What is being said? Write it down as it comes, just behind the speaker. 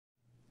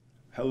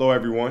Hello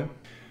everyone.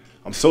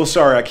 I'm so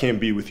sorry I can't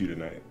be with you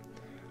tonight.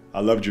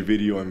 I loved your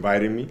video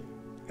inviting me,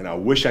 and I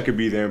wish I could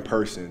be there in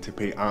person to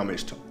pay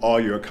homage to all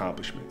your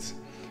accomplishments.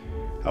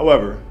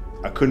 However,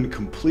 I couldn't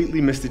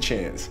completely miss the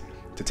chance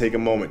to take a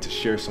moment to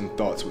share some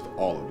thoughts with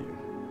all of you.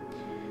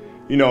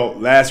 You know,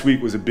 last week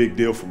was a big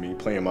deal for me,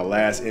 playing my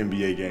last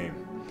NBA game.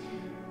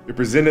 It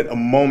presented a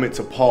moment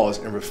to pause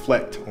and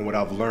reflect on what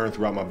I've learned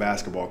throughout my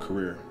basketball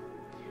career.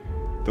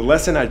 The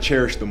lesson I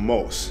cherish the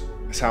most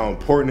is how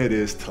important it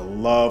is to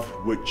love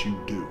what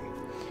you do.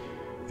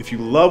 If you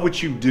love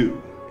what you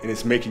do and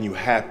it's making you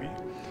happy,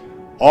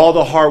 all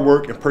the hard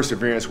work and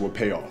perseverance will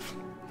pay off.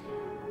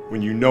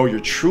 When you know you're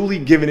truly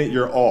giving it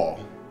your all,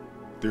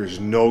 there is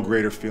no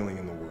greater feeling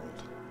in the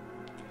world.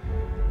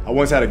 I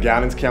once had a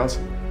guidance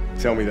counselor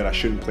tell me that I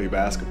shouldn't play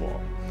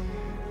basketball,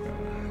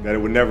 that it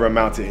would never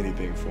amount to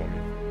anything for me.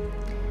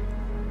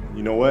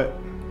 You know what?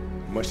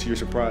 Much to your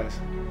surprise,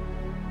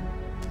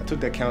 I took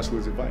that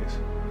counselor's advice.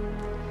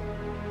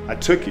 I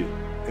took it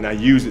and I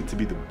used it to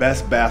be the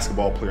best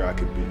basketball player I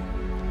could be.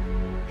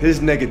 His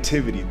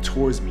negativity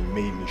towards me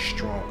made me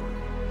stronger.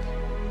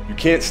 You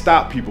can't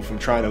stop people from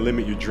trying to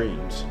limit your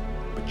dreams,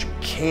 but you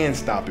can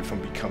stop it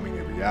from becoming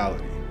a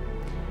reality.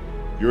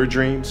 Your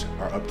dreams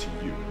are up to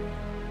you.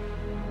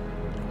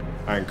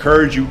 I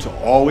encourage you to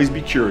always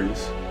be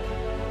curious,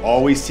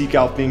 always seek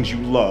out things you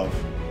love,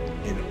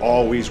 and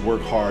always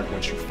work hard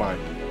once you find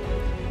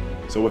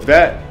it. So with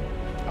that,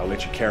 I'll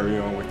let you carry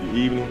on with your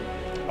evening.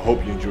 I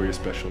hope you enjoy your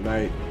special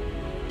night.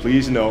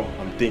 Please know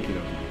I'm thinking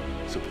of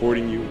you,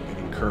 supporting you, and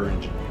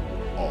encouraging you.